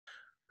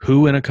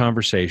Who in a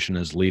conversation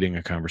is leading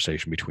a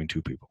conversation between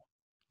two people?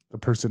 The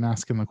person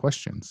asking the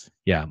questions.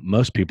 Yeah,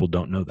 most people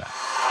don't know that.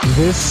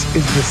 This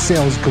is the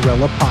Sales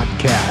Gorilla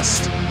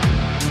Podcast.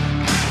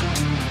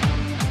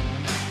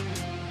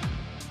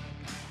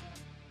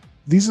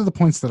 These are the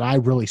points that I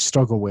really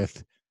struggle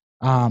with.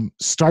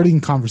 Starting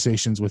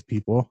conversations with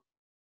people,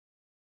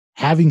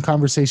 having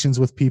conversations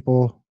with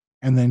people,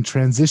 and then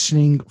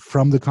transitioning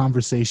from the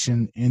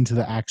conversation into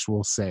the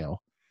actual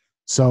sale.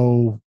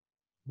 So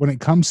when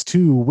it comes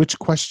to which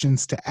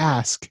questions to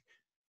ask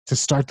to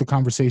start the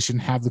conversation,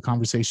 have the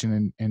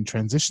conversation, and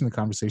transition the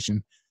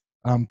conversation,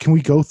 can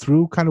we go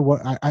through kind of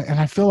what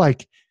I feel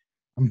like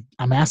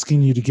I'm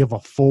asking you to give a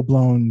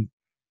full-blown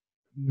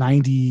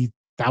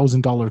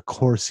 $90,000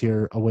 course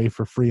here away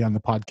for free on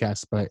the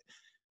podcast, but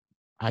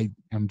I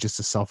am just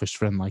a selfish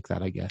friend like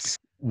that, I guess.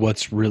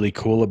 What's really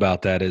cool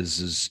about that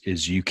is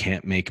you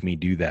can't make me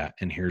do that,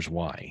 and here's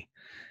why.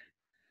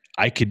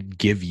 I could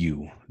give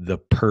you the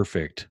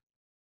perfect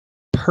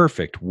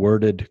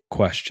worded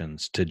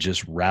questions to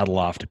just rattle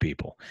off to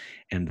people,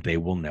 and they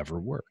will never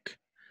work,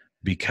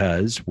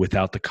 because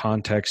without the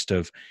context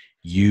of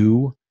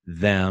you,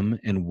 them,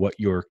 and what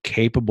you're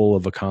capable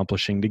of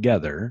accomplishing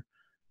together,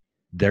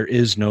 there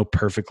is no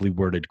perfectly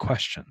worded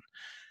question.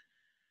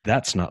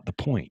 That's not the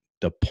point.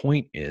 The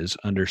point is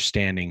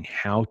understanding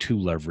how to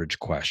leverage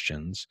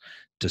questions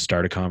to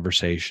start a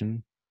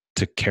conversation,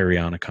 to carry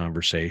on a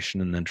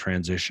conversation, and then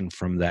transition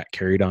from that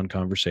carried on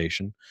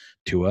conversation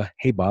to a,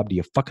 hey, Bob, do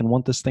you fucking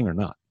want this thing or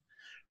not?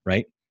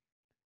 Right?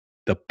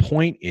 The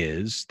point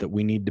is that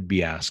we need to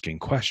be asking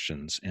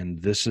questions.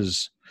 And this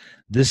is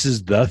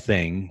the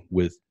thing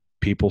with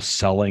people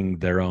selling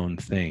their own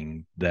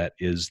thing that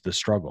is the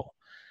struggle,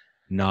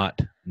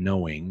 not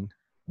knowing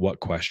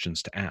what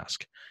questions to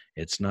ask.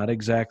 It's not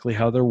exactly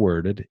how they're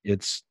worded.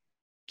 It's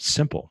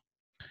simple.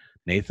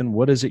 Nathan,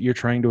 what is it you're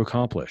trying to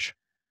accomplish?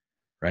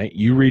 Right?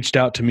 You reached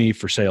out to me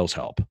for sales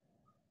help.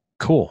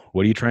 Cool.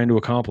 What are you trying to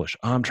accomplish?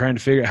 I'm trying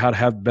to figure out how to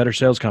have better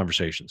sales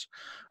conversations.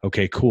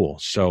 Okay, cool.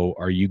 So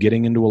are you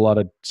getting into a lot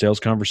of sales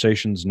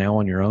conversations now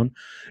on your own?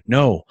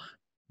 No,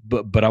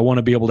 but I want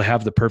to be able to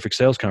have the perfect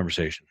sales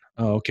conversation.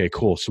 Oh, okay,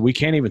 cool. So we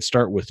can't even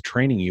start with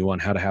training you on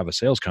how to have a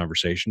sales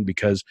conversation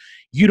because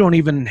you don't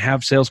even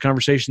have sales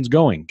conversations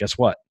going. Guess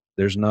what?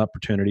 There's an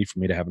opportunity for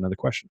me to have another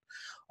question.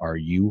 Are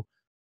you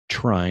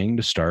trying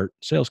to start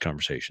sales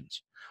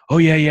conversations? Oh,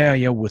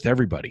 yeah, with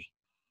everybody.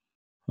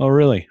 Oh,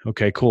 really?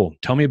 Okay, cool.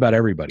 Tell me about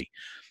everybody.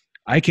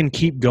 I can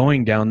keep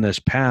going down this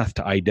path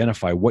to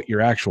identify what your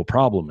actual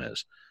problem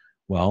is.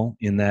 Well,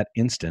 in that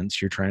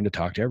instance, you're trying to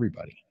talk to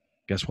everybody.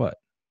 Guess what?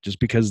 Just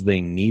because they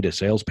need a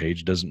sales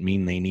page doesn't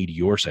mean they need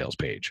your sales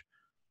page.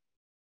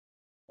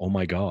 Oh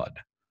my God,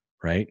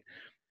 right?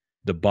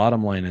 The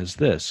bottom line is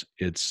this.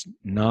 It's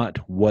not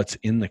what's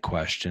in the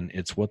question.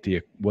 It's what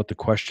the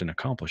question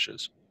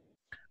accomplishes.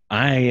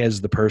 I,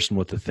 as the person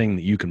with the thing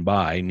that you can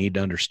buy, need to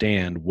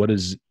understand what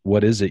is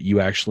it you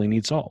actually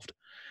need solved.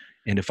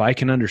 And if I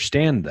can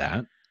understand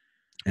that,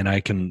 and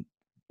I can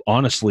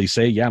honestly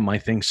say, yeah, my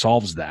thing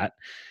solves that,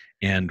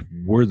 and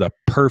we're the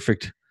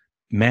perfect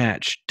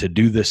match to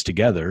do this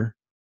together,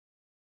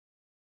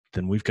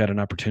 then we've got an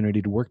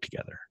opportunity to work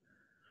together.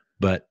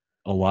 But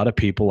a lot of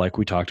people, like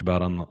we talked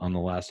about on the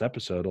last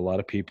episode, a lot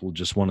of people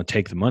just want to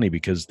take the money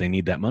because they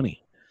need that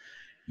money.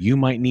 You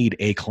might need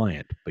a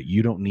client, but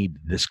you don't need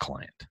this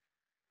client.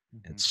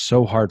 Mm-hmm. It's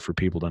so hard for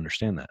people to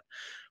understand that.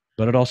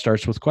 But it all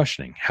starts with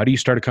questioning. How do you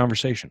start a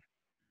conversation?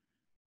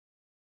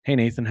 Hey,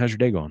 Nathan, how's your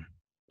day going?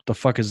 What the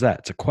fuck is that?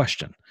 It's a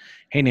question.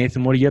 Hey,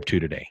 Nathan, what are you up to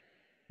today?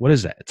 What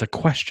is that? It's a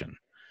question.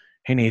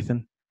 Hey,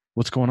 Nathan,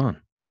 what's going on?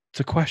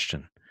 It's a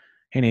question.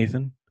 Hey,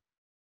 Nathan,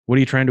 what are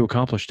you trying to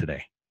accomplish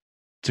today?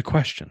 It's a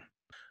question.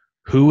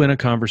 Who in a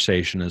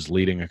conversation is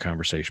leading a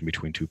conversation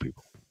between two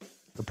people?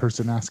 The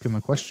person asking the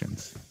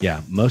questions.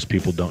 Yeah, most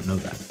people don't know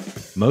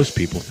that. Most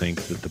people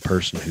think that the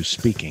person who's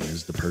speaking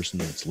is the person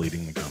that's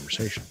leading the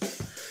conversation.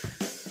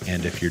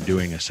 And if you're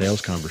doing a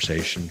sales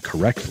conversation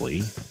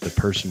correctly, the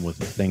person with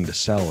the thing to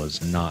sell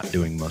is not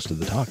doing most of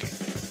the talking.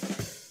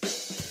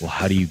 Well,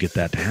 how do you get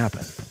that to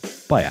happen?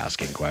 By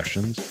asking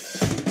questions.